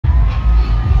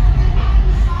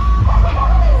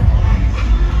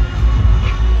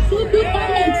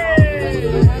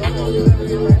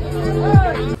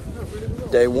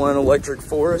1 Electric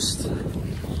Forest.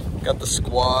 Got the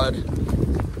squad.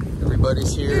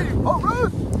 Everybody's here. Oh,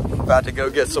 Ruth! About to go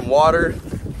get some water.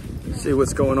 See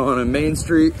what's going on in Main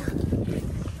Street.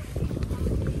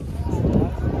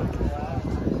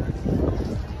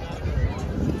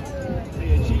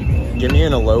 Give me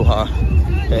an aloha.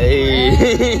 Hey.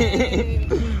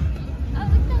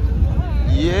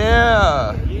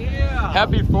 Yeah.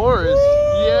 Happy Forest.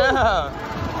 Woo! Yeah.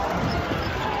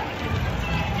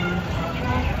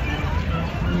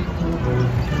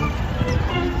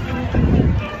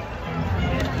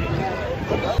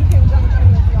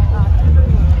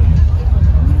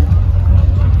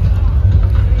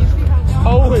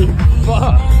 Holy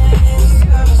fuck.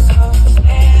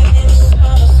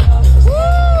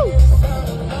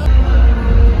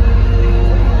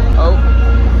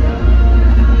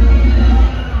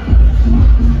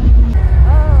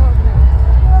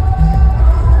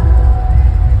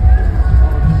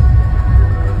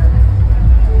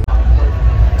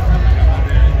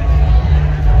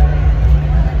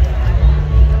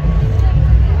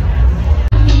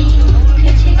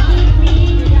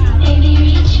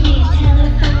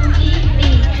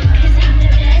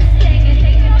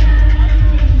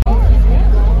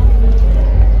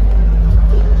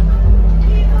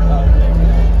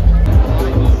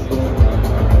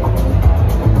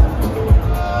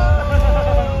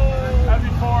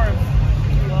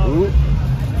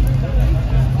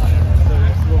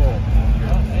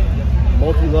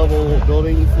 Multi-level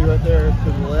building you see right there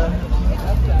to the left.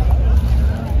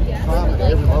 Climb to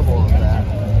every level of that.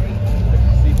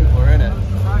 See people are in it.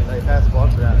 They pass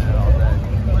blocks around it all day.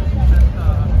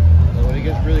 So when it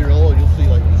gets really low, you'll see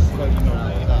like the smoke coming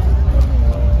out of the top.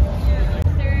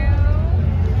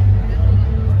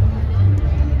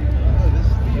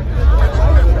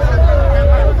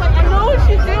 I know what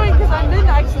she's doing because I'm in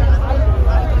actually.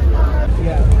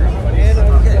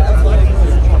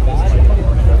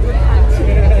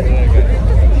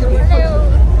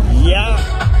 Yeah.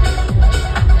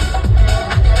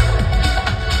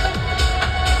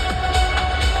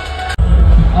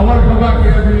 I want to come back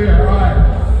here every year, alright?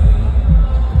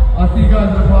 I'll see you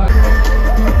guys in the park.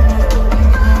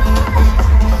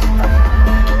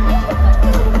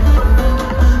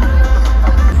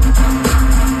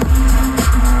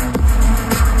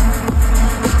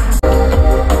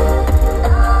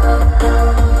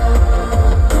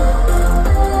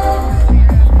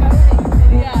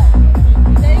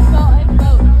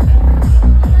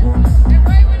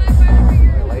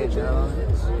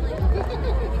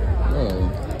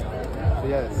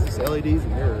 LEDs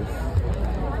and mirrors.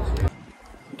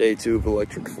 Day 2 of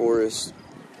Electric Forest.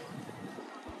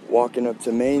 Walking up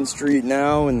to Main Street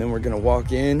now, and then we're gonna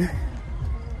walk in.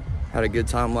 Had a good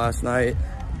time last night.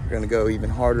 We're gonna go even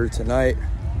harder tonight.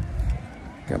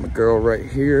 Got my girl right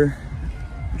here.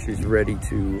 She's ready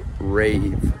to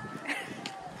rave.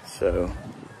 So,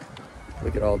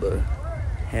 look at all the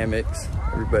hammocks.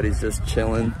 Everybody's just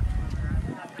chilling.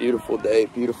 Beautiful day,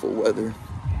 beautiful weather.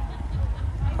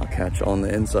 I'll catch you on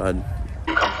the inside.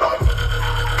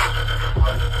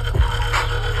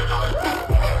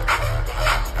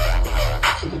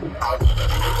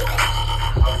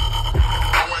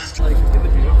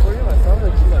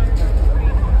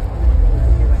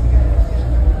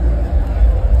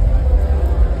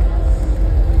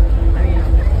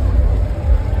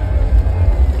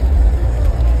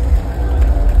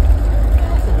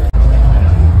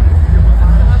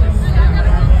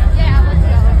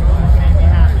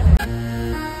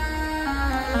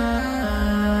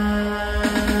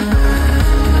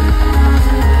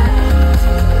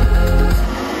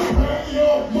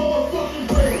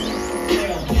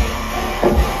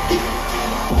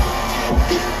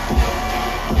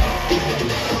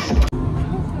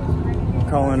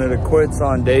 Calling it a quits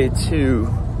on day 2.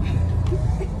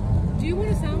 Do you want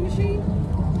a sound machine?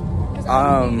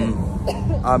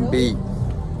 I'm beat.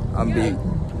 I'm beat.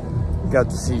 Got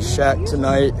to see Shaq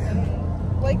tonight.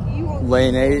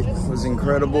 Lane 8 was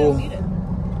incredible.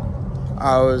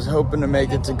 I was hoping to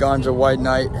make it to Ganja White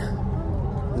Night.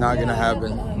 Not gonna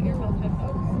happen.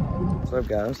 What's up,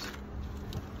 guys?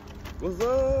 What's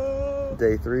up?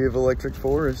 Day 3 of Electric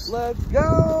Forest. Let's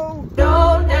go!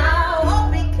 No, now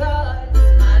because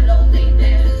my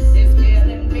loneliness is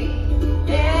killing me,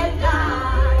 and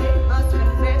I must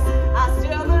confess I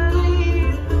still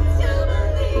believe, still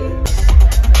believe.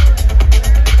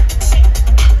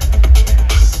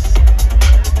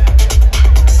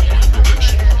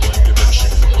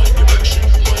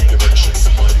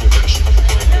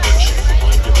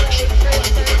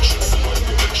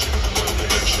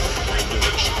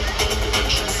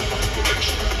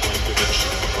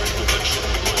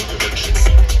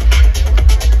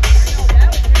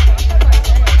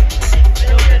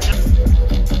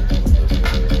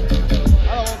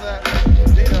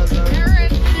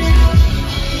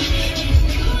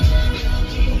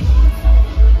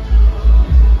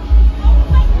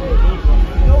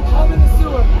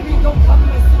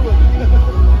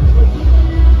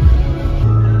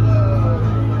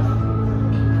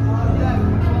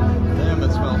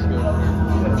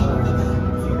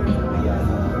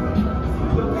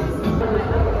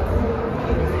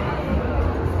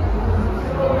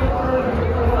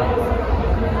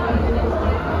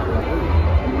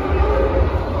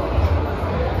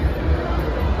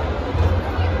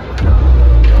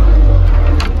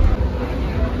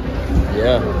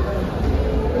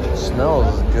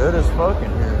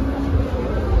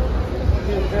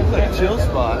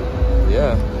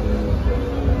 Yeah.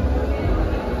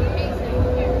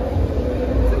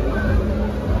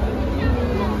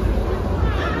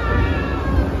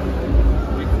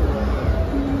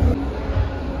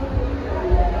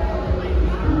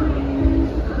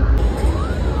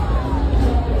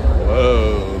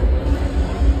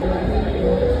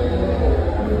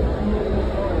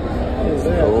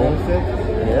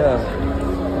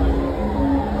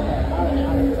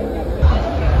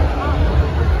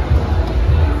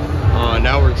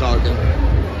 Now we're talking.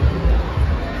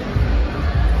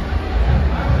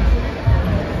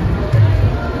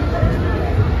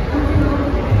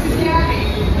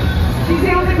 She's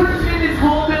the only person in this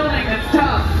whole building that's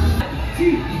tough.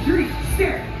 2, 3,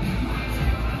 stare.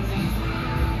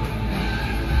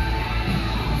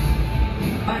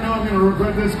 I know I'm going to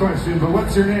regret this question, but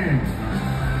what's your name?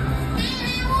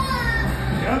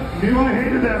 Yep, knew I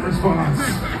hated that response.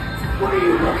 What are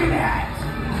you looking at?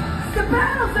 The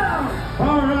battle zone!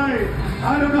 All right,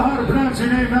 I don't know how to pronounce your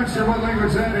name, not sure what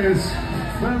language that is.